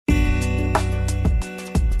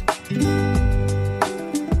Looking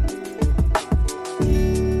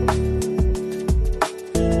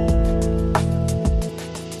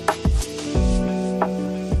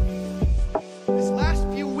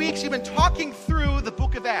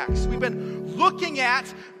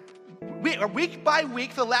at, week by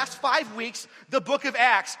week, for the last 5 weeks, the book of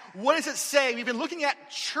Acts. What does it say? We've been looking at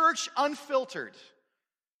church unfiltered.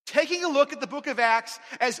 Taking a look at the book of Acts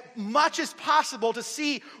as much as possible to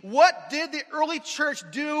see what did the early church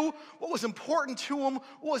do, what was important to them,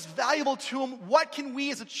 what was valuable to them, what can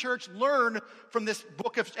we as a church learn from this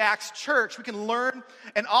book of Acts church. We can learn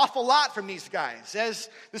an awful lot from these guys. As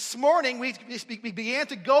this morning we began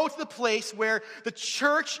to go to the place where the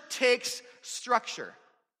church takes structure.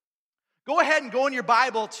 Go ahead and go in your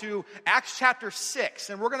Bible to Acts chapter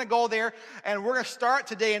 6, and we're going to go there, and we're going to start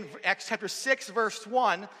today in Acts chapter 6, verse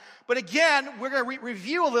 1. But again, we're going to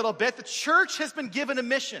review a little bit. The church has been given a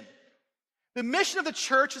mission. The mission of the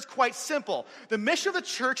church is quite simple. The mission of the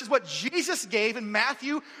church is what Jesus gave in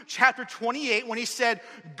Matthew chapter 28 when he said,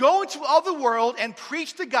 "Go into all the world and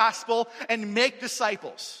preach the gospel and make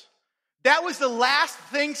disciples." That was the last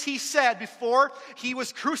things he said before he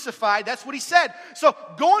was crucified. That's what he said. So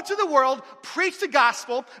go into the world, preach the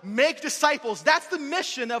gospel, make disciples. That's the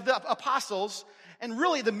mission of the apostles and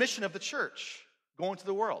really the mission of the church, go into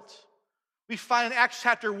the world. We find in Acts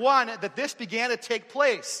chapter 1 that this began to take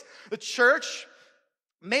place. The church,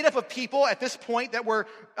 made up of people at this point that were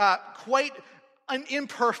quite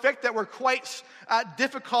imperfect, that were quite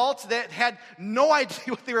difficult, that had no idea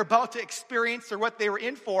what they were about to experience or what they were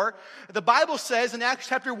in for. The Bible says in Acts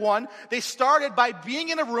chapter 1, they started by being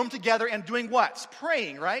in a room together and doing what?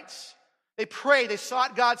 Praying, right? They prayed, they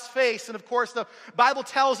sought God's face, and of course the Bible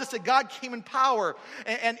tells us that God came in power,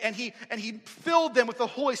 and he filled them with the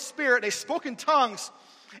Holy Spirit. They spoke in tongues,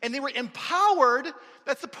 and they were empowered.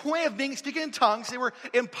 That's the point of speaking in tongues. They were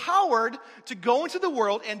empowered to go into the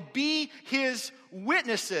world and be his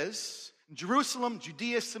witnesses in Jerusalem,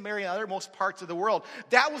 Judea, Samaria, and othermost parts of the world.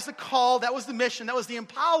 That was the call, that was the mission, that was the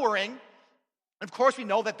empowering. And of course, we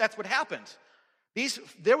know that that's what happened.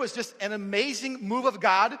 There was just an amazing move of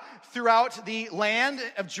God throughout the land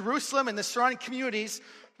of Jerusalem and the surrounding communities.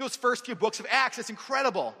 Those first few books of Acts, it's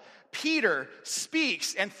incredible. Peter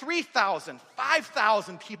speaks, and 3,000,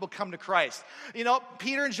 5,000 people come to Christ. You know,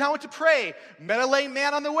 Peter and John went to pray, met a lame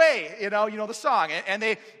man on the way. You know the song. And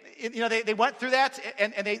they went through that,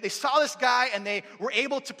 and they saw this guy, and they were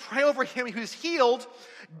able to pray over him. He was healed.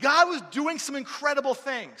 God was doing some incredible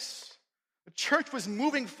things. The church was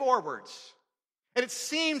moving forwards. And it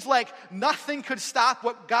seems like nothing could stop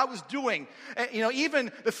what God was doing.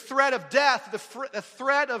 Even the threat of death, the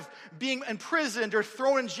threat of being imprisoned or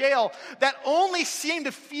thrown in jail, that only seemed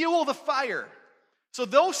to fuel the fire. So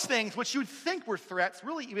those things, which you'd think were threats,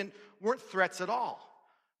 really even weren't threats at all.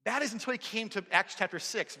 That is until he came to Acts chapter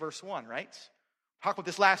 6, verse 1, right? Talked about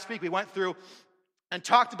this last week. We went through and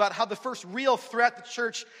talked about how the first real threat the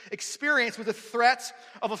church experienced was the threat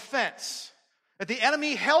of offense. That the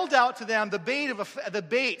enemy held out to them the bait,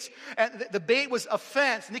 and the bait was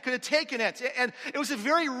offense, and they could have taken it. And it was a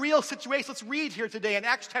very real situation. Let's read here today in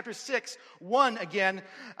Acts chapter 6, 1 again.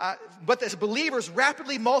 But as believers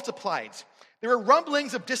rapidly multiplied, there were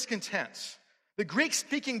rumblings of discontent. The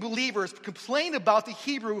Greek-speaking believers complained about the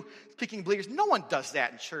Hebrew-speaking believers. No one does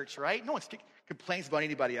that in church, right? No one complains about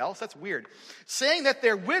anybody else. That's weird. Saying that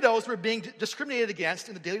their widows were being discriminated against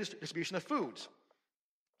in the daily distribution of food.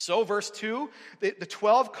 So, verse 2, the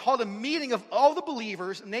 12 called a meeting of all the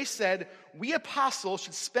believers, and they said, "We apostles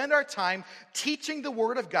should spend our time teaching the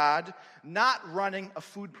word of God, not running a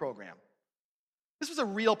food program." This was a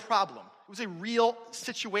real problem. It was a real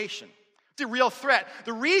situation. It's a real threat.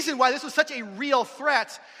 The reason why this was such a real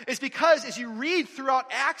threat is because as you read throughout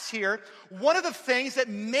Acts here, one of the things that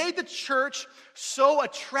made the church so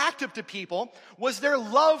attractive to people was their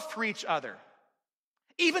love for each other.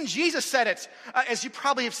 Even Jesus said it, as you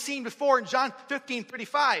probably have seen before in John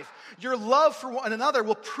 15:35. Your love for one another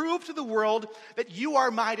will prove to the world that you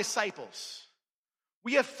are my disciples.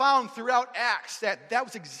 We have found throughout Acts that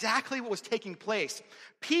was exactly what was taking place.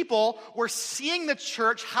 People were seeing the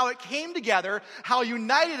church, how it came together, how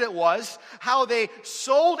united it was, how they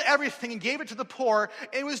sold everything and gave it to the poor.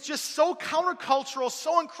 It was just so countercultural,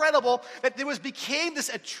 so incredible that it became this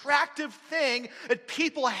attractive thing that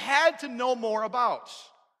people had to know more about.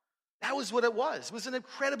 That was what it was. It was an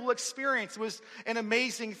incredible experience. It was an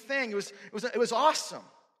amazing thing. It was awesome.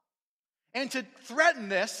 And to threaten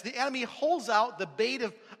this, the enemy holds out the bait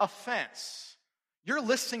of offense. You're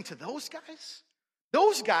listening to those guys?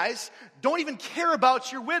 Those guys don't even care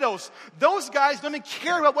about your widows. Those guys don't even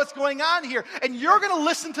care about what's going on here. And you're going to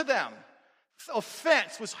listen to them.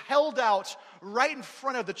 offense was held out right in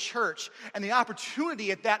front of the church, and the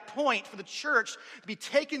opportunity at that point for the church to be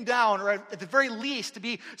taken down, or at the very least to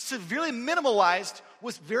be severely minimalized,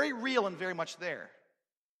 was very real and very much there.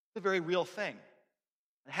 It's a very real thing.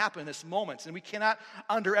 It happened in this moment, and we cannot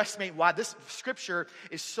underestimate why this scripture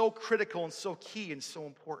is so critical and so key and so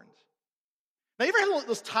important. Now, you ever had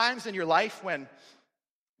those times in your life when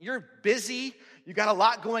you're busy, you got a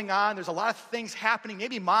lot going on, there's a lot of things happening?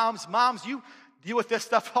 Maybe moms, you deal with this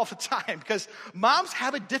stuff all the time, because moms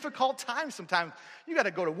have a difficult time sometimes. You got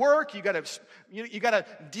to go to work, you got to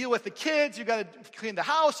deal with the kids, you got to clean the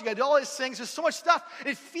house, you got to do all these things. There's so much stuff.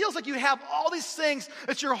 It feels like you have all these things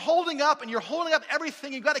that you're holding up, and you're holding up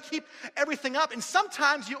everything. You got to keep everything up, and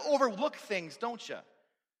sometimes you overlook things, don't you?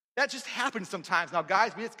 That just happens sometimes. Now,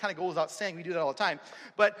 guys, it kind of goes without saying, we do that all the time.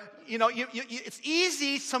 But, it's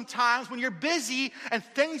easy sometimes when you're busy and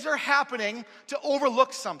things are happening to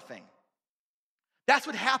overlook something. That's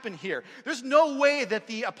what happened here. There's no way that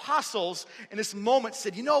the apostles in this moment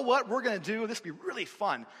said, you know what we're going to do? This will be really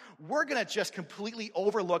fun. We're going to just completely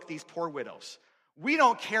overlook these poor widows. We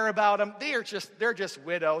don't care about them. They're just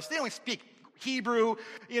widows. They don't speak Hebrew.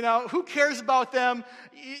 Who cares about them?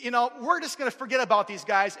 We're just going to forget about these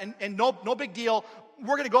guys, and no big deal.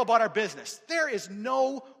 We're going to go about our business. There is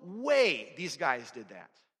no way these guys did that.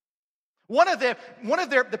 One of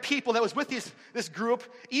the people that was with this group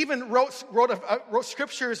even wrote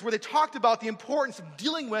scriptures where they talked about the importance of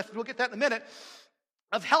dealing with, we'll get that in a minute,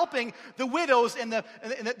 of helping the widows and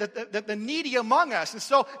the needy among us. And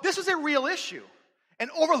so this was a real issue.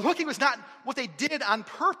 And overlooking was not what they did on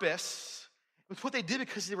purpose, it was what they did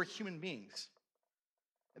because they were human beings.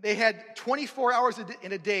 They had 24 hours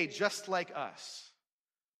in a day just like us.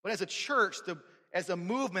 But as a church, as a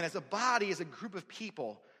movement, as a body, as a group of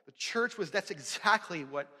people, that's exactly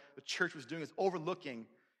what the church was doing, is overlooking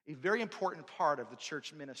a very important part of the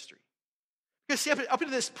church ministry. Because see, up to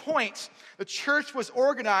this point, the church was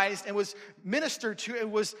organized and was ministered to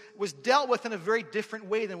and was dealt with in a very different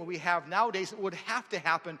way than what we have nowadays. It would have to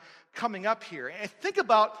happen coming up here. And think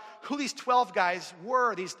about who these 12 guys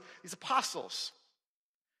were, these apostles.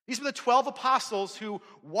 These were the 12 apostles who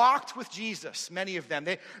walked with Jesus, many of them.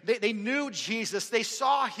 They knew Jesus. They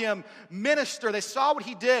saw him minister. They saw what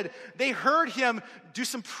he did. They heard him do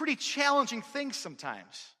some pretty challenging things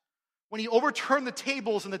sometimes. When he overturned the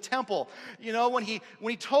tables in the temple, when he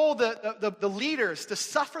told the leaders to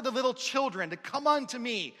suffer the little children, to come unto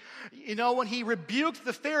me, when he rebuked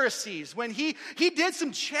the Pharisees, when he did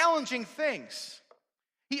some challenging things.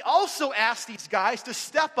 He also asked these guys to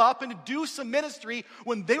step up and to do some ministry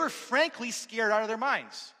when they were frankly scared out of their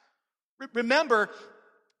minds. Remember,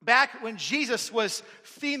 back when Jesus was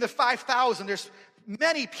feeding the 5,000, there's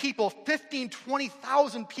many people, 15,000,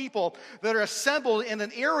 20,000 people that are assembled in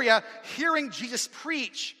an area hearing Jesus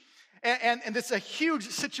preach. And it's a huge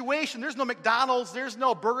situation. There's no McDonald's, there's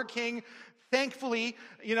no Burger King. Thankfully,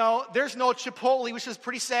 there's no Chipotle, which is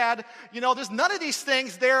pretty sad. There's none of these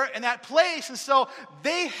things there in that place. And so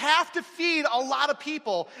they have to feed a lot of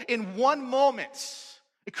people in one moment.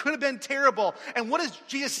 It could have been terrible. And what does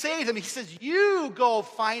Jesus say to them? He says, you go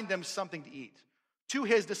find them something to eat, to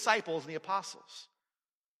his disciples and the apostles.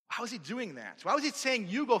 How was he doing that? Why was he saying,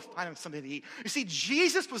 you go find them something to eat? You see,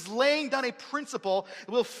 Jesus was laying down a principle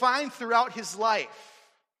that we'll find throughout his life.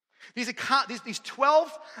 These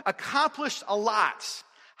 12 accomplished a lot.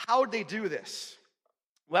 How did they do this?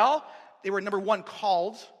 Well, they were, number one,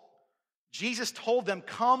 called. Jesus told them,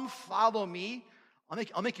 come, follow me.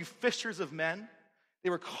 I'll make you fishers of men.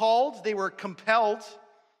 They were called. They were compelled.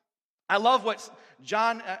 I love in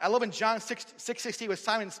John 6:16 what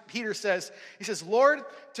Simon Peter says. He says, Lord,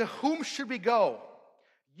 to whom should we go?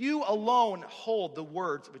 You alone hold the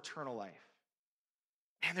words of eternal life.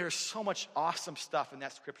 And there's so much awesome stuff in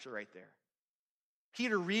that scripture right there.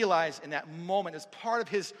 Peter realized in that moment, as part of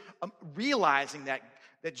his realizing that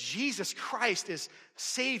Jesus Christ is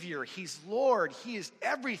Savior, he's Lord, he is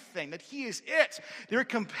everything, that he is it. They were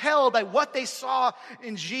compelled by what they saw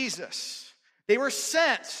in Jesus. They were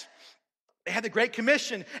sent. They had the Great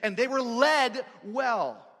Commission, and they were led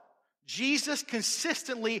well. Jesus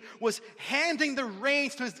consistently was handing the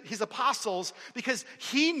reins to his apostles because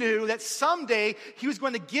he knew that someday he was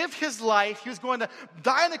going to give his life, he was going to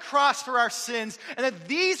die on the cross for our sins, and that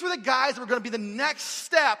these were the guys that were going to be the next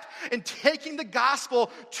step in taking the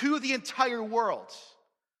gospel to the entire world.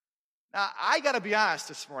 Now, I got to be honest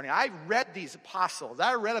this morning. I read these apostles.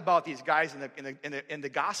 I read about these guys in the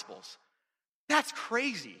Gospels. That's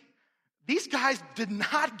crazy. These guys did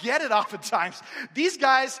not get it oftentimes. These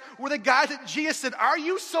guys were the guys that Jesus said, are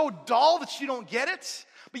you so dull that you don't get it?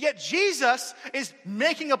 But yet Jesus is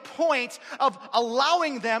making a point of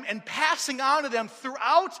allowing them and passing on to them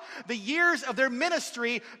throughout the years of their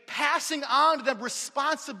ministry, passing on to them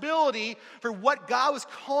responsibility for what God was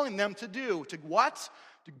calling them to do. To what?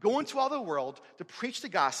 To go into all the world, to preach the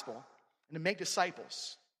gospel, and to make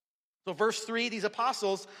disciples. So verse 3, these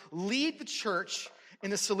apostles lead the church in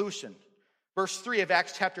the solution. Verse 3 of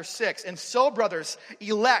Acts chapter 6. And so, brothers,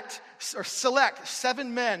 select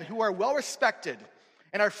 7 men who are well respected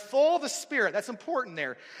and are full of the Spirit. That's important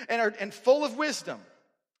there. And full of wisdom.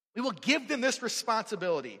 We will give them this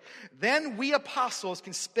responsibility. Then we apostles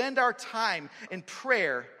can spend our time in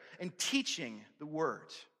prayer and teaching the word.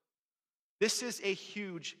 This is a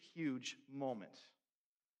huge, huge moment.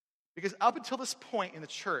 Because up until this point in the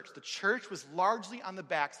church was largely on the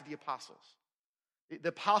backs of the apostles. The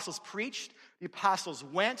apostles preached, the apostles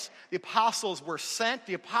went, the apostles were sent,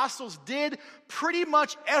 the apostles did pretty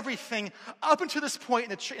much everything up until this point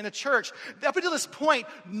in the church. Up until this point,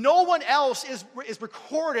 no one else is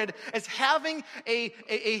recorded as having a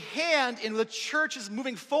hand in the church's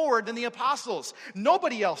moving forward than the apostles.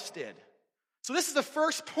 Nobody else did. So this is the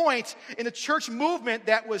first point in the church movement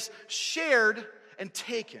that was shared and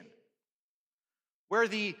taken. Where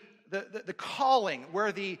the calling,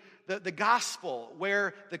 where the gospel,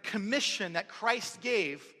 where the commission that Christ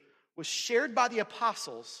gave was shared by the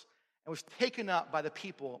apostles and was taken up by the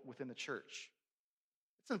people within the church.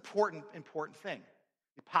 It's an important thing.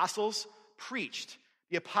 The apostles preached.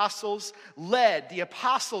 The apostles led. The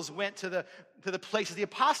apostles went to the places. The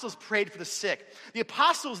apostles prayed for the sick. The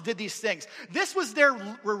apostles did these things. This was their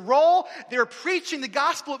role. They were preaching the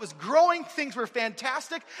gospel. It was growing. Things were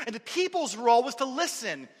fantastic. And the people's role was to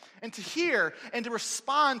listen and to hear and to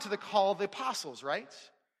respond to the call of the apostles, right?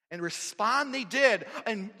 And respond they did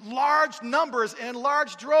in large numbers and in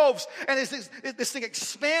large droves. And this thing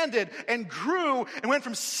expanded and grew and went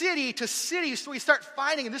from city to city. So we start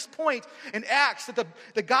finding at this point in Acts that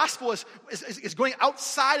the gospel is going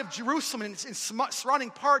outside of Jerusalem and in surrounding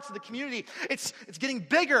parts of the community. It's getting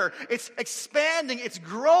bigger. It's expanding. It's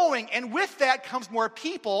growing. And with that comes more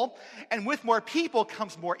people. And with more people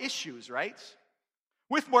comes more issues, right?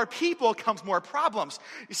 With more people comes more problems.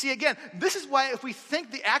 You see, again, this is why if we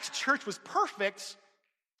think the Acts church was perfect,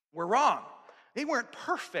 we're wrong. They weren't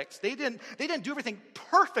perfect. They didn't do everything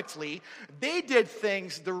perfectly. They did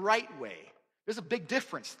things the right way. There's a big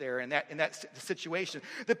difference there in that situation.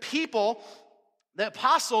 The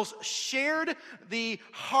apostles shared the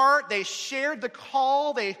heart, they shared the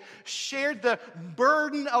call, they shared the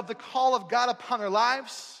burden of the call of God upon their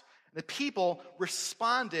lives. The people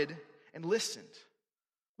responded and listened.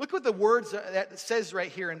 Look what the words that it says right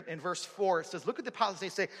here in verse 4. It says, look at the apostles, they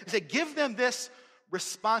say, give them this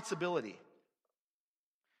responsibility.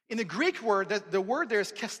 In the Greek word, the word there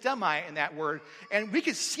is kestemai in that word. And we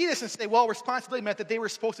could see this and say, well, responsibility meant that they were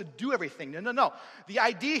supposed to do everything. No. The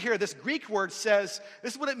idea here, this Greek word says,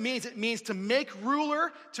 this is what it means. It means to make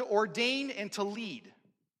ruler, to ordain, and to lead.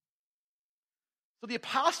 So the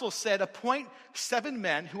apostles said, appoint 7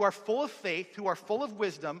 men who are full of faith, who are full of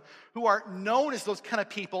wisdom, who are known as those kind of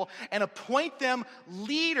people, and appoint them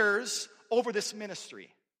leaders over this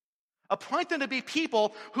ministry. Appoint them to be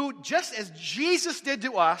people who, just as Jesus did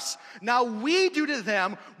to us, now we do to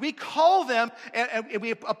them. We call them and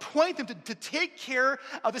we appoint them to take care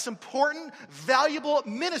of this important, valuable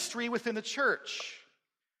ministry within the church.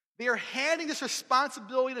 They are handing this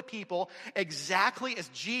responsibility to people exactly as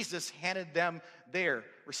Jesus handed them their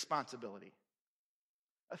responsibility.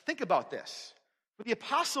 Think about this. For the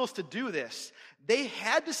apostles to do this, they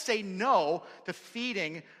had to say no to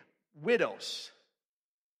feeding widows.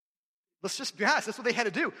 Let's just be honest, that's what they had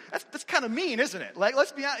to do. That's kind of mean, isn't it? Like,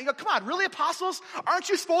 let's be honest. Come on, really, apostles? Aren't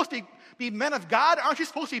you supposed to be men of God? Aren't you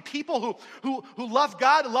supposed to be people who love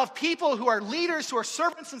God, love people, who are leaders, who are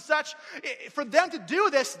servants and such? For them to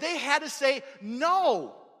do this, they had to say,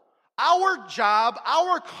 no. Our job,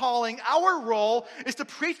 our calling, our role is to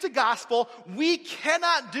preach the gospel. We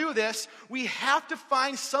cannot do this. We have to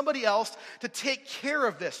find somebody else to take care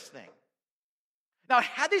of this thing. Now,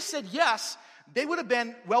 had they said yes, they would have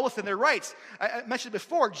been well within their rights. I mentioned it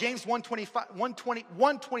before, James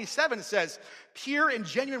 1:27 says, pure and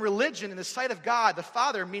genuine religion in the sight of God, the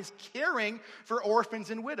Father, means caring for orphans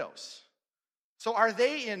and widows. So are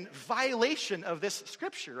they in violation of this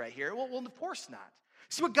scripture right here? Well, of course not.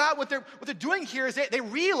 See what they're doing here is they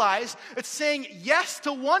realize that saying yes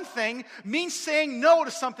to one thing means saying no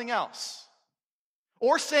to something else.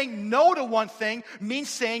 Or saying no to one thing means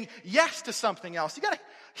saying yes to something else. You got to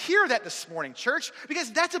hear that this morning, church,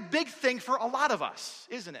 because that's a big thing for a lot of us,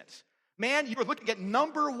 isn't it? Man, you are looking at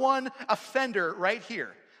number one offender right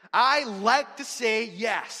here. I like to say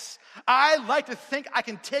yes. I like to think I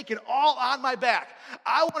can take it all on my back.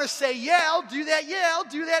 I want to say, yeah, I'll do that. Yeah, I'll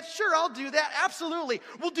do that. Sure, I'll do that. Absolutely.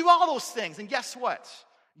 We'll do all those things. And guess what?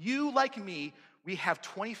 You, like me, we have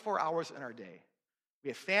 24 hours in our day. We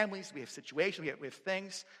have families, we have situations, we have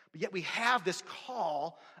things, but yet we have this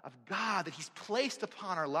call of God that he's placed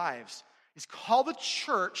upon our lives. He's called the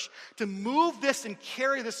church to move this and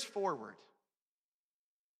carry this forward.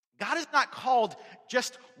 God has not called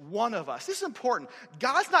just one of us. This is important.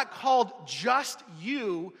 God's not called just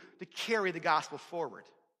you to carry the gospel forward.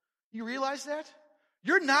 You realize that?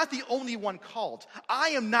 You're not the only one called. I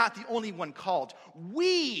am not the only one called.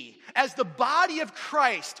 We, as the body of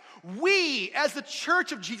Christ, we, as the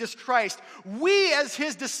church of Jesus Christ, we, as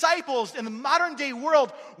his disciples in the modern day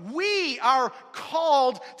world, we are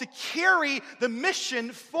called to carry the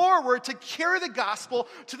mission forward, to carry the gospel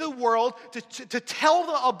to the world, to tell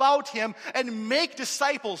them about him and make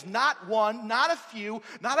disciples. Not one, not a few,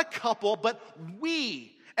 not a couple, but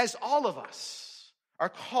we, as all of us, are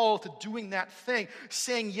called to doing that thing.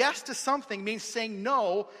 Saying yes to something means saying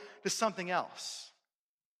no to something else.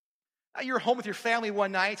 Now, you're home with your family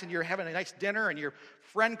one night and you're having a nice dinner and your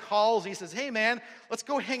friend calls and he says, hey man, let's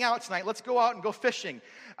go hang out tonight. Let's go out and go fishing.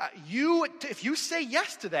 If you say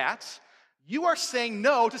yes to that, you are saying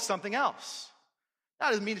no to something else. That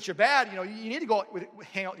doesn't mean that you're bad. You need to go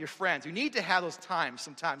hang out with your friends. You need to have those times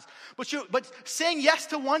sometimes. But saying yes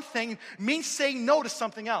to one thing means saying no to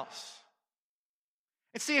something else.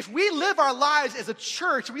 And see, if we live our lives as a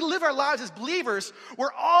church, we live our lives as believers,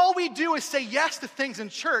 where all we do is say yes to things in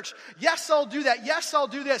church. Yes, I'll do that. Yes, I'll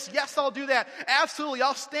do this. Yes, I'll do that. Absolutely,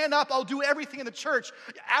 I'll stand up. I'll do everything in the church.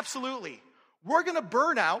 Absolutely. We're going to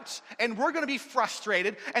burn out, and we're going to be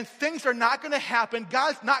frustrated, and things are not going to happen.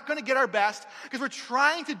 God's not going to get our best, because we're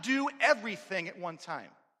trying to do everything at one time.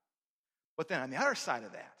 But then on the other side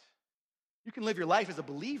of that, you can live your life as a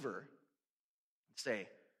believer and say,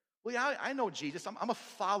 well, yeah, I know Jesus. I'm a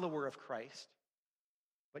follower of Christ.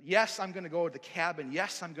 But yes, I'm going to go to the cabin.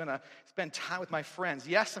 Yes, I'm going to spend time with my friends.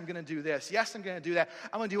 Yes, I'm going to do this. Yes, I'm going to do that.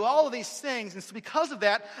 I'm going to do all of these things. And so because of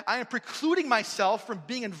that, I am precluding myself from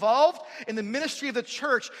being involved in the ministry of the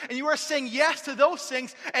church. And you are saying yes to those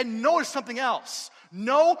things and no to something else.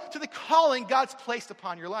 No to the calling God's placed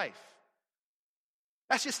upon your life.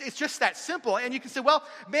 It's just that simple. And you can say, well,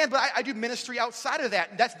 man, but I do ministry outside of that.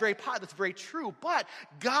 And that's very true. But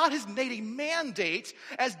God has made a mandate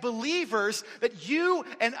as believers that you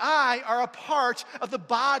and I are a part of the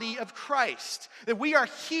body of Christ. That we are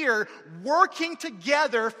here working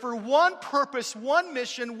together for one purpose, one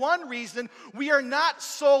mission, one reason. We are not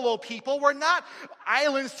solo people. We're not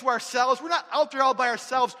islands to ourselves. We're not out there all by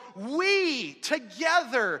ourselves. We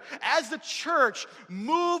together as the church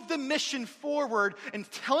move the mission forward and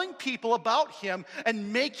telling people about him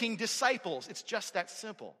and making disciples. It's just that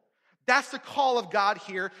simple. That's the call of God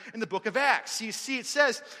here in the book of Acts. So you see, it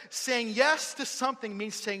says saying yes to something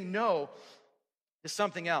means saying no to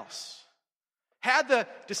something else. Had the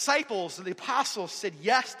disciples, the apostles said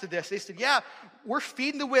yes to this, they said, yeah, we're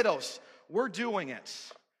feeding the widows. We're doing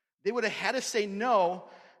it. They would have had to say no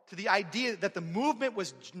to the idea that the movement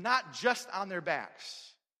was not just on their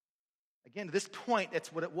backs. Again, to this point,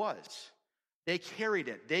 that's what it was. They carried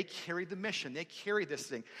it. They carried the mission. They carried this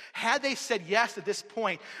thing. Had they said yes at this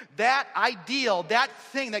point, that ideal, that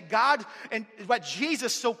thing that God and what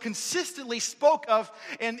Jesus so consistently spoke of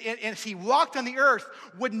and he walked on the earth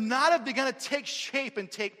would not have begun to take shape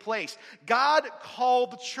and take place. God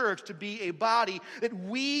called the church to be a body that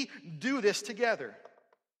we do this together.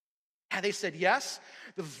 Had they said yes,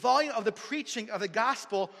 the volume of the preaching of the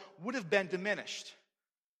gospel would have been diminished.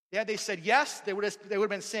 Yeah, they said yes, they would have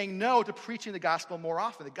been saying no to preaching the gospel more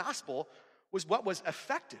often. The gospel was what was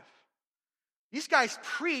effective. These guys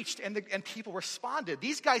preached and people responded.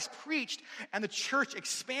 These guys preached and the church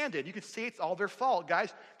expanded. You could say it's all their fault.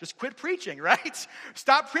 Guys, just quit preaching, right?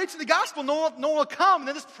 Stop preaching the gospel, no one will come, and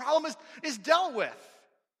then this problem is dealt with.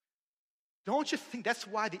 Don't you think that's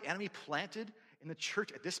why the enemy planted in the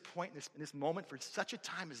church at this point, in this moment, for such a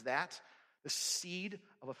time as that, the seed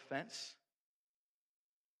of offense?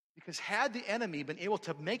 Because had the enemy been able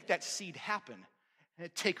to make that seed happen and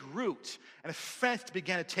it take root and offense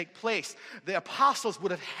began to take place, the apostles would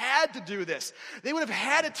have had to do this. They would have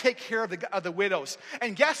had to take care of the widows.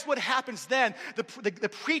 And guess what happens then? The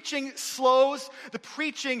preaching slows. The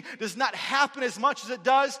preaching does not happen as much as it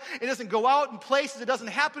does. It doesn't go out in places. It doesn't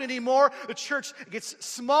happen anymore. The church gets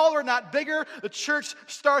smaller, not bigger. The church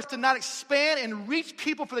starts to not expand and reach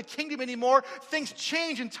people for the kingdom anymore. Things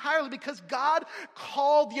change entirely because God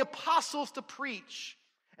called the apostles to preach.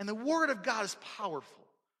 And the word of God is powerful.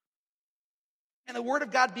 And the word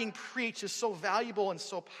of God being preached is so valuable and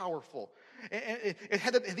so powerful. And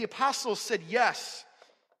had the apostles said yes,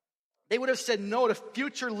 they would have said no to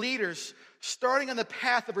future leaders starting on the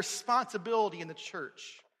path of responsibility in the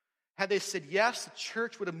church. Had they said yes, the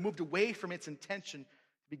church would have moved away from its intention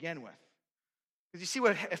to begin with. Because you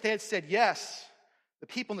see, if they had said yes, the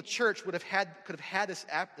people in the church could have had this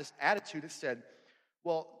attitude that said,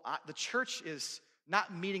 well, the church is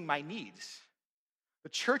not meeting my needs. The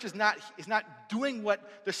church is not doing what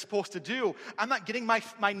they're supposed to do. I'm not getting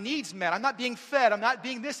my needs met. I'm not being fed. I'm not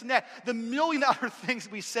being this and that. The million other things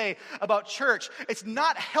we say about church. It's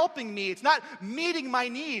not helping me. It's not meeting my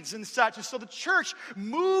needs and such. And so the church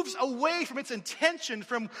moves away from its intention,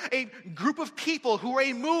 from a group of people who are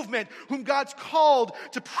a movement whom God's called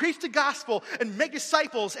to preach the gospel and make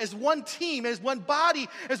disciples as one team, as one body,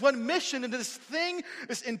 as one mission, into this thing,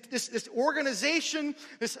 this organization,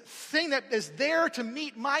 this thing that is there to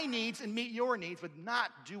meet my needs and meet your needs, but not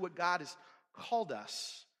do what God has called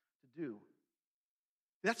us to do.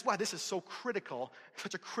 That's why this is so critical,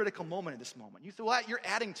 such a critical moment in this moment. You say, well, you're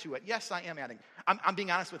adding to it. Yes, I am adding. I'm being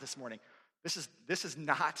honest with this morning. This is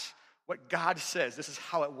not what God says. This is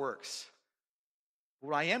how it works.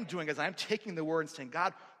 What I am doing is I'm taking the word and saying,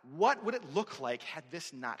 God, what would it look like had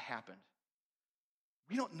this not happened?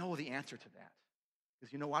 We don't know the answer to that.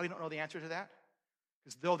 Because you know why we don't know the answer to that?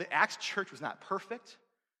 Because though the Acts church was not perfect,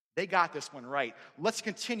 they got this one right. Let's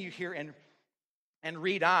continue here and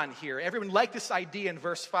read on here. Everyone liked this idea in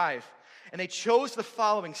verse 5. And they chose the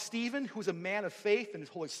following: Stephen, who was a man of faith in his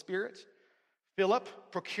Holy Spirit; Philip,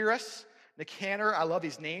 Prochorus, Nicanor, I love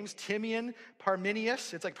these names; Timian,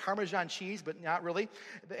 Parmenius, it's like Parmesan cheese, but not really;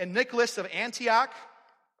 and Nicholas of Antioch,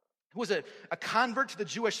 who was a convert to the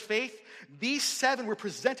Jewish faith. These 7 were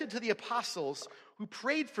presented to the apostles, who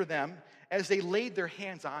prayed for them as they laid their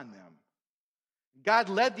hands on them. God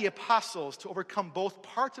led the apostles to overcome both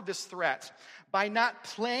parts of this threat by not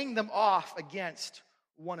playing them off against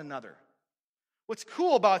one another. What's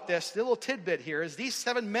cool about this, the little tidbit here, is these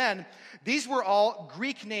 7 men, these were all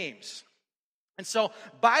Greek names. And so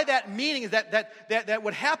by that meaning, that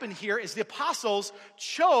what happened here is the apostles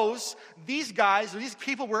chose these guys, or these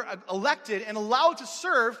people were elected and allowed to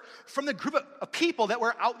serve from the group of people that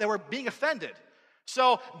were being offended.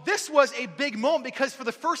 So this was a big moment, because for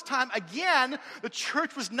the first time, again, the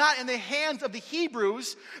church was not in the hands of the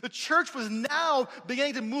Hebrews. The church was now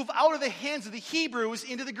beginning to move out of the hands of the Hebrews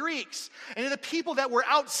into the Greeks and into the people that were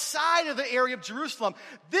outside of the area of Jerusalem.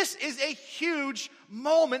 This is a huge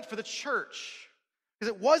moment for the church.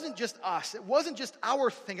 Because it wasn't just us. It wasn't just our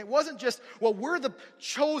thing. It wasn't just, well, we're the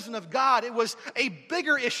chosen of God. It was a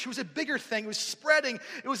bigger issue. It was a bigger thing. It was spreading.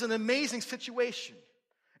 It was an amazing situation.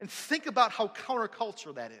 And think about how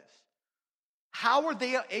countercultural that is. How were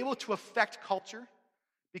they able to affect culture?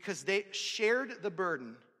 Because they shared the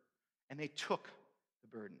burden and they took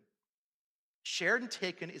the burden. Shared and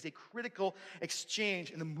taken is a critical exchange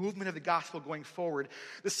in the movement of the gospel going forward.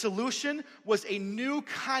 The solution was a new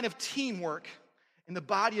kind of teamwork in the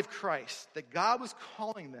body of Christ, that God was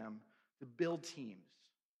calling them to build teams.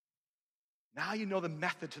 Now you know the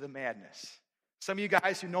method to the madness. Some of you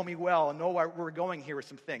guys who know me well and know where we're going here with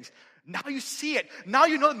some things. Now you see it. Now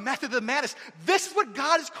you know the method of the madness. This is what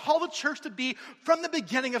God has called the church to be from the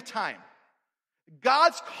beginning of time.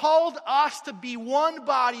 God's called us to be one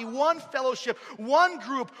body, one fellowship, one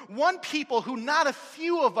group, one people, who not a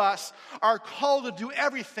few of us are called to do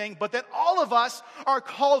everything, but that all of us are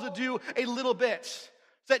called to do a little bit.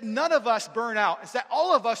 So that none of us burn out. It's that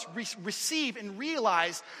all of us receive and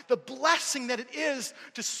realize the blessing that it is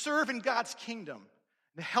to serve in God's kingdom,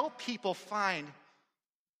 to help people find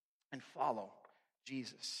and follow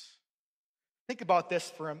Jesus. Think about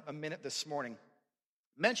this for a minute this morning.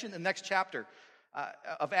 Mention the next chapter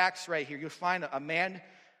of Acts right here. You'll find a man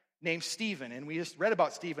named Stephen, and we just read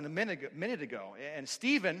about Stephen a minute ago. And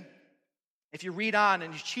Stephen, if you read on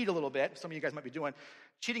and you cheat a little bit, some of you guys might be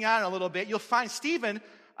cheating on a little bit, you'll find Stephen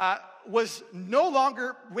was no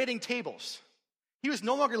longer waiting tables. He was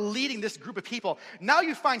no longer leading this group of people. Now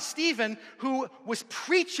you find Stephen, who was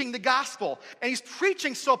preaching the gospel. And he's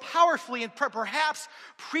preaching so powerfully, and perhaps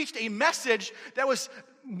preached a message that was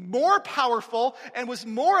more powerful and was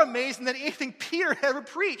more amazing than anything Peter had ever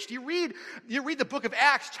preached. You read the book of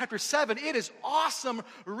Acts, chapter 7. It is awesome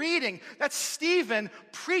reading. That's Stephen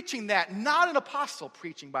preaching that. Not an apostle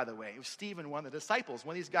preaching, by the way. It was Stephen, one of the disciples,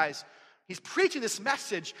 one of these guys. He's preaching this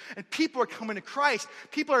message, and people are coming to Christ.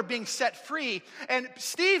 People are being set free. And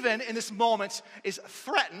Stephen, in this moment, is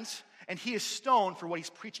threatened, and he is stoned for what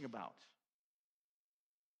he's preaching about.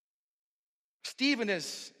 Stephen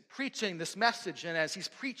is preaching this message, and as he's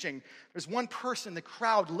preaching, there's one person in the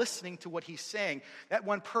crowd listening to what he's saying. That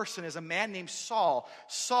one person is a man named Saul.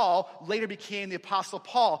 Saul later became the Apostle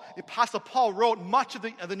Paul. The Apostle Paul wrote much of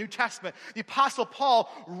the New Testament. The Apostle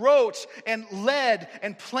Paul wrote and led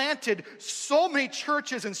and planted so many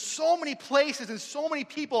churches in so many places and so many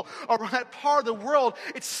people around that part of the world.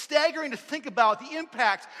 It's staggering to think about the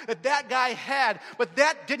impact that guy had, but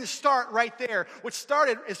that didn't start right there. What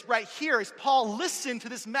started is right here, as Paul listened to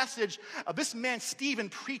this message of this man Stephen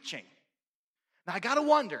preaching. Now I gotta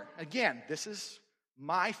wonder, again, this is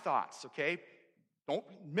my thoughts, okay? Don't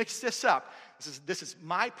mix this up. This is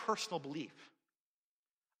my personal belief.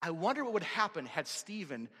 I wonder what would happen had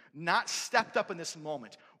Stephen not stepped up in this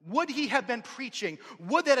moment. Would he have been preaching?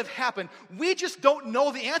 Would that have happened? We just don't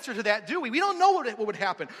know the answer to that, do we? We don't know what would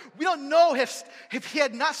happen. We don't know if he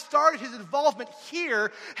had not started his involvement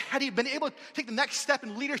here, had he been able to take the next step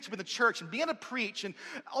in leadership in the church and begin to preach and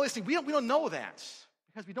all these things. We don't know that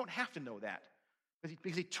because we don't have to know that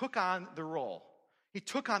because he took on the role. He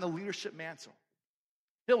took on the leadership mantle.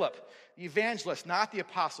 Philip, the evangelist, not the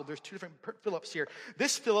apostle. There's two different Philips here.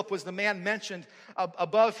 This Philip was the man mentioned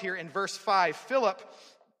above here in verse 5. Philip,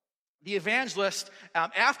 the evangelist,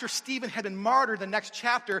 after Stephen had been martyred in the next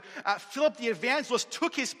chapter, Philip the evangelist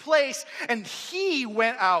took his place and he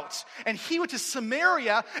went out. And he went to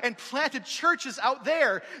Samaria and planted churches out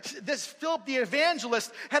there. This Philip the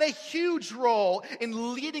evangelist had a huge role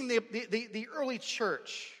in leading the early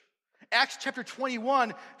church. Acts chapter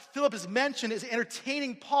 21, Philip is mentioned as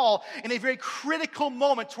entertaining Paul in a very critical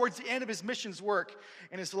moment towards the end of his missions work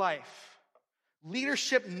in his life.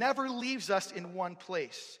 Leadership never leaves us in one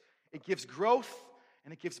place. It gives growth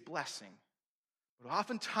and it gives blessing. But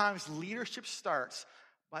oftentimes leadership starts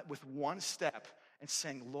with one step and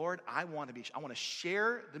saying, Lord, I want to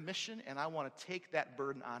share the mission and I want to take that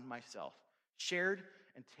burden on myself. Shared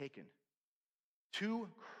and taken. Two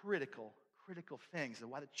critical things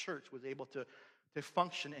and why the church was able to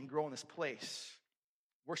function and grow in this place.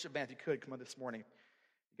 Worship band, if you could, come on this morning.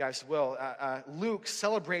 You guys will. Luke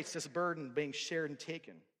celebrates this burden being shared and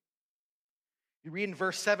taken. You read in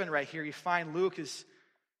verse 7 right here, you find Luke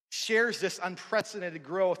shares this unprecedented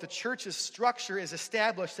growth. The church's structure is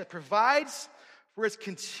established that provides for its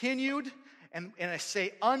continued and I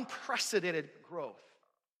say unprecedented growth.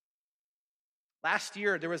 Last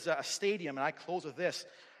year, there was a stadium, and I close with this.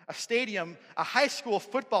 A stadium, a high school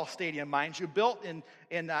football stadium, mind you, built in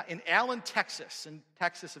Allen, Texas. And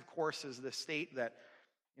Texas, of course, is the state that,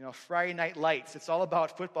 Friday night lights. It's all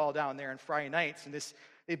about football down there on Friday nights. And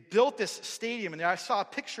they built this stadium, and I saw a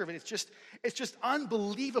picture of it. It's just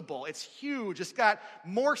unbelievable. It's huge. It's got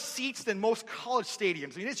more seats than most college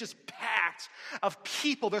stadiums. I mean, it's just packed of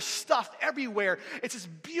people. There's stuff everywhere. It's this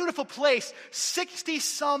beautiful place.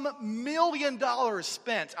 $60-some million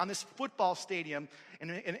spent on this football stadium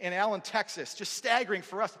in Allen, Texas. Just staggering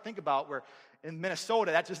for us to think about, where in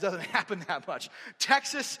Minnesota, that just doesn't happen that much.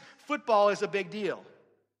 Texas football is a big deal.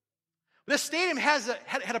 But this stadium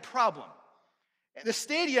had a problem. The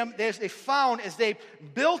stadium, they found as they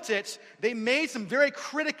built it, they made some very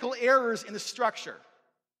critical errors in the structure.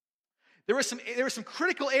 There were some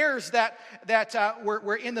critical errors that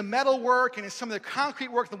were in the metal work and in some of the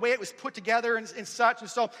concrete work, the way it was put together and such. And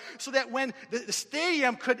so that when the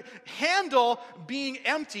stadium could handle being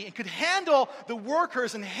empty and could handle the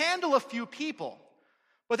workers and handle a few people.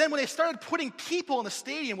 But then when they started putting people in the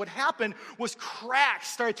stadium, what happened was cracks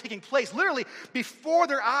started taking place. Literally, before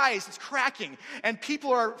their eyes, it's cracking. And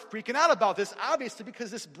people are freaking out about this, obviously, because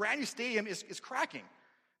this brand new stadium is cracking.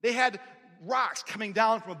 They had rocks coming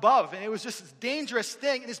down from above, and it was just this dangerous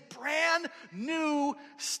thing in this brand new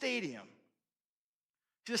stadium.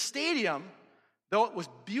 See, the stadium, though it was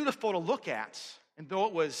beautiful to look at, and though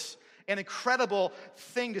it was an incredible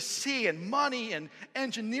thing to see, and money and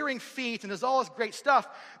engineering feats, and there's all this great stuff,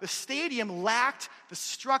 the stadium lacked the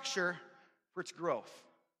structure for its growth.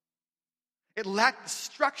 It lacked the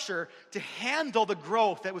structure to handle the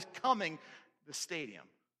growth that was coming to the stadium.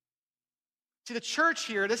 See, the church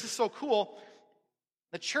here, this is so cool.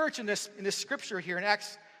 The church in this scripture here in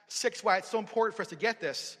Acts 6, why it's so important for us to get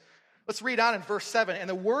this. Let's read on in verse 7. And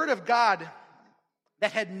the word of God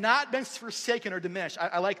that had not been forsaken or diminished,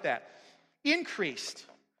 I like that, increased.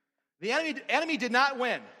 The enemy did not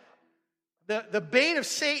win. The bait of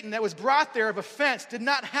Satan that was brought there of offense did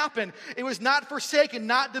not happen. It was not forsaken,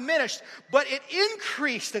 not diminished, but it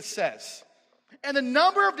increased, it says. And the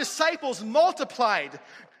number of disciples multiplied.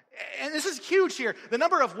 And this is huge here. The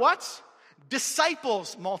number of what?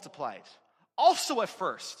 Disciples multiplied. Also at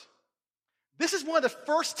first. This is one of the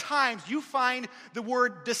first times you find the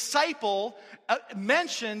word disciple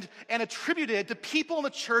mentioned and attributed to people in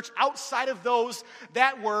the church outside of those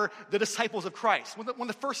that were the disciples of Christ. One of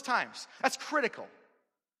the first times. That's critical.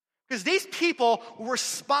 Because these people were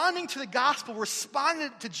responding to the gospel, responding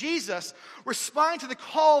to Jesus, responding to the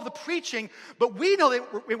call of the preaching, but we know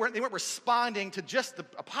they weren't responding to just the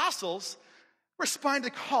apostles, responding to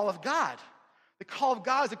the call of God. The call of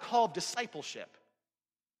God is the call of discipleship.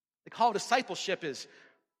 The call of discipleship is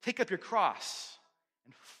take up your cross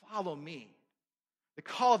and follow me. The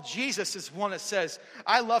call of Jesus is one that says,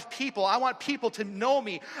 I love people. I want people to know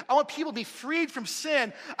me. I want people to be freed from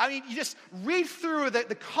sin. I mean, you just read through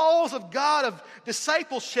the calls of God of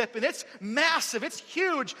discipleship, and it's massive, it's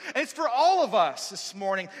huge, and it's for all of us this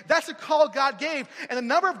morning. That's the call God gave. And the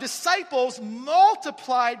number of disciples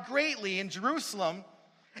multiplied greatly in Jerusalem,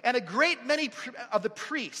 and a great many of the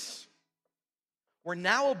priests were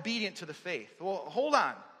now obedient to the faith. Well, hold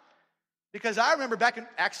on. Because I remember back in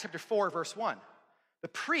Acts chapter 4, verse 1, the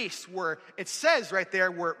priests were, it says right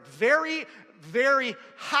there, were very, very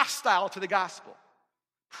hostile to the gospel.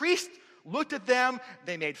 Priests looked at them,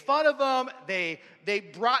 they made fun of them, they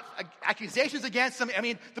brought accusations against them. I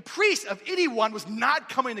mean, the priest of anyone was not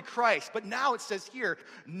coming to Christ. But now it says here,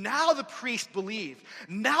 now the priests believed.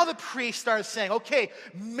 Now the priests started saying, okay,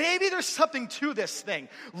 maybe there's something to this thing.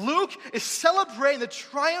 Luke is celebrating the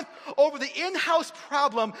triumph over the in-house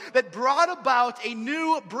problem that brought about a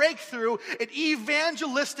new breakthrough in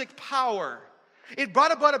evangelistic power. It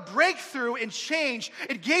brought about a breakthrough and change.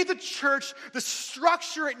 It gave the church the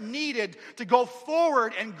structure it needed to go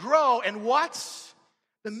forward and grow. And what's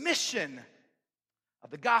the mission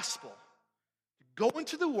of the gospel? To go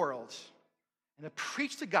into the world and to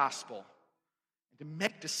preach the gospel and to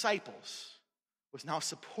make disciples was now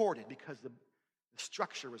supported because the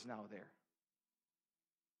structure was now there.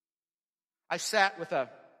 I sat with a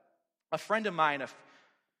friend of mine a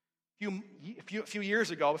few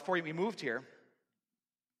years ago before we moved here.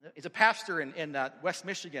 He's a pastor in West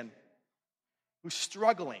Michigan who's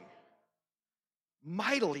struggling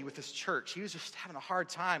mightily with his church. He was just having a hard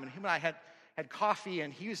time, and him and I had coffee,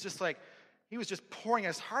 and he was just pouring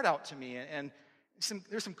his heart out to me, and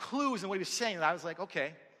there's some clues in what he was saying, and I was like, okay.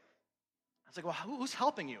 I was like, well, who's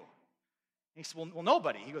helping you? And he said, well,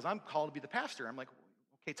 nobody. He goes, I'm called to be the pastor. I'm like,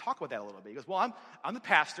 okay, talk about that a little bit. He goes, well, I'm the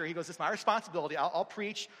pastor. He goes, it's my responsibility. I'll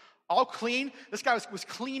preach. I'll clean. This guy was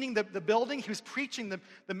cleaning the building. He was preaching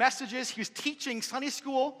the messages. He was teaching Sunday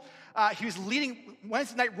school. He was leading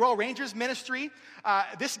Wednesday night Royal Rangers ministry.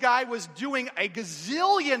 This guy was doing a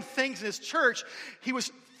gazillion things in his church. He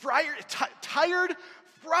was tired,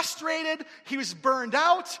 frustrated. He was burned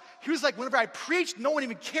out. He was like, whenever I preach, no one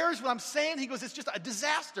even cares what I'm saying. He goes, it's just a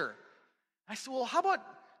disaster. I said, well, how about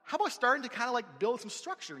starting to kind of like build some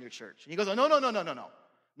structure in your church? And he goes, oh,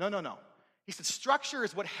 no. He said, structure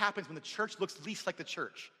is what happens when the church looks least like the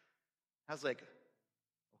church. I was like,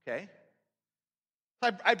 okay. So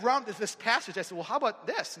I brought this passage. I said, well, how about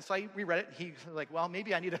this? And so I reread it, and he was like, well,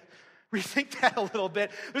 maybe I need to rethink that a little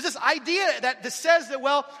bit. There's this idea that says that,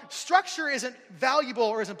 well, structure isn't valuable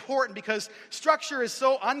or is important because structure is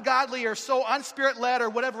so ungodly or so unspirit-led or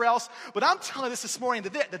whatever else. But I'm telling you this morning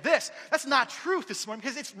that's not truth this morning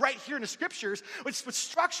because it's right here in the scriptures. But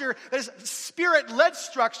structure, that is spirit-led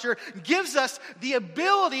structure, gives us the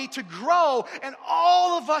ability to grow and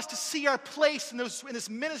all of us to see our place in this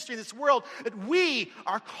ministry, in this world, that we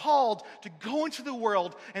are called to go into the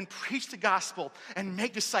world and preach the gospel and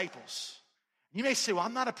make disciples. You may say, well,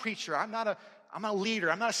 I'm not a preacher, I'm not a leader,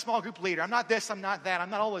 I'm not a small group leader, I'm not this, I'm not that, I'm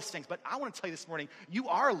not all those things. But I want to tell you this morning, you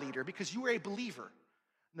are a leader because you are a believer.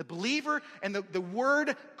 And the believer and the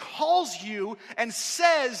word calls you and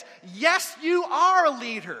says, yes, you are a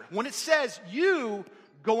leader. When it says you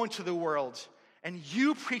go into the world and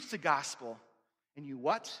you preach the gospel and you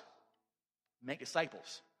what? Make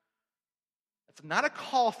disciples. It's not a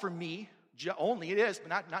call for me only, it is,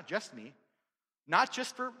 but not just me. Not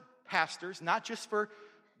just for pastors, not just for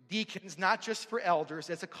deacons, not just for elders.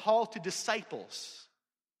 It's a call to disciples.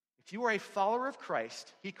 If you are a follower of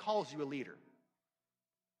Christ, he calls you a leader.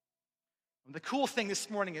 And the cool thing this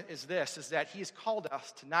morning is that he has called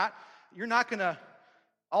us to you're not going to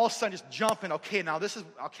all of a sudden just jump in, okay, I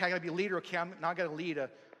got to be a leader, okay, I'm now going to lead a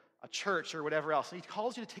church or whatever else. And he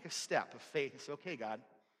calls you to take a step of faith and say, okay, God,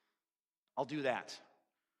 I'll do that.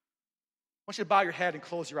 I want you to bow your head and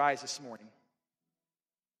close your eyes this morning.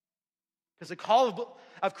 Because the call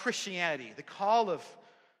of Christianity, the call of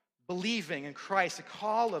believing in Christ, the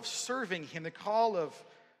call of serving him, the call of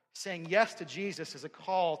saying yes to Jesus is a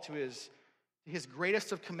call to his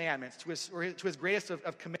greatest of commandments, to his greatest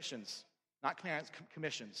of commissions. Not commandments,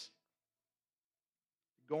 commissions.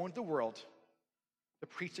 go into the world to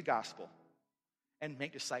preach the gospel and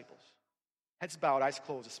make disciples. Heads bowed, eyes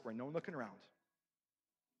closed this morning, no one looking around.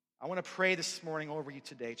 I want to pray this morning over you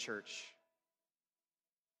today, church.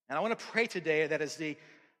 And I want to pray today that as the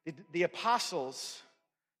apostles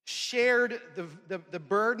shared the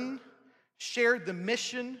burden, shared the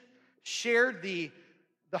mission, shared the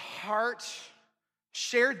heart,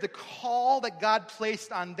 shared the call that God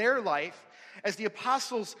placed on their life, as the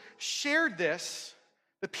apostles shared this,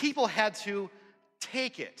 the people had to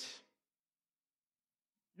take it.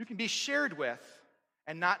 You can be shared with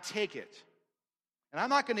and not take it. And I'm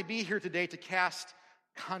not going to be here today to cast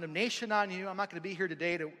condemnation on you. I'm not going to be here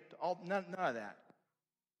today none of that.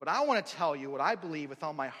 But I want to tell you what I believe with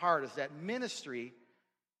all my heart is that ministry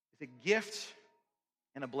is a gift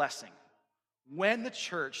and a blessing when the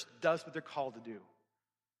church does what they're called to do.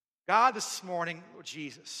 God, this morning, Lord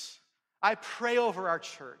Jesus, I pray over our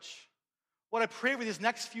church. What I pray over these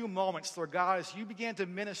next few moments, Lord God, as you begin to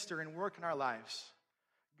minister and work in our lives,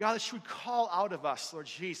 God, that you would call out of us, Lord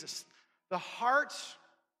Jesus, the heart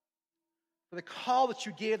for the call that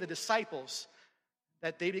you gave the disciples,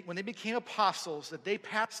 that when they became apostles, that they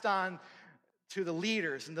passed on to the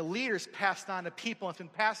leaders, and the leaders passed on to people, and it's been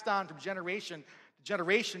passed on from generation to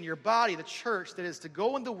generation, your body, the church, that is to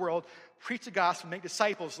go in the world, preach the gospel, make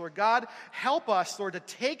disciples. Lord God, help us, Lord, to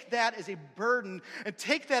take that as a burden and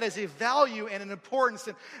take that as a value and an importance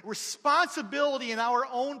and responsibility in our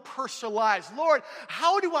own personal lives. Lord,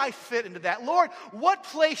 how do I fit into that? Lord, what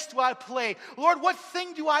place do I play? Lord, what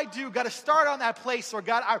thing do I do? Got to start on that place, Lord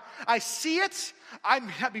God. I see it. I'm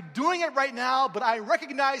happy doing it right now, but I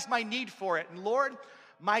recognize my need for it. And Lord,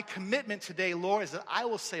 my commitment today, Lord, is that I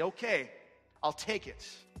will say, okay, I'll take it.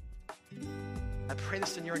 I pray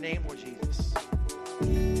this in your name, Lord Jesus.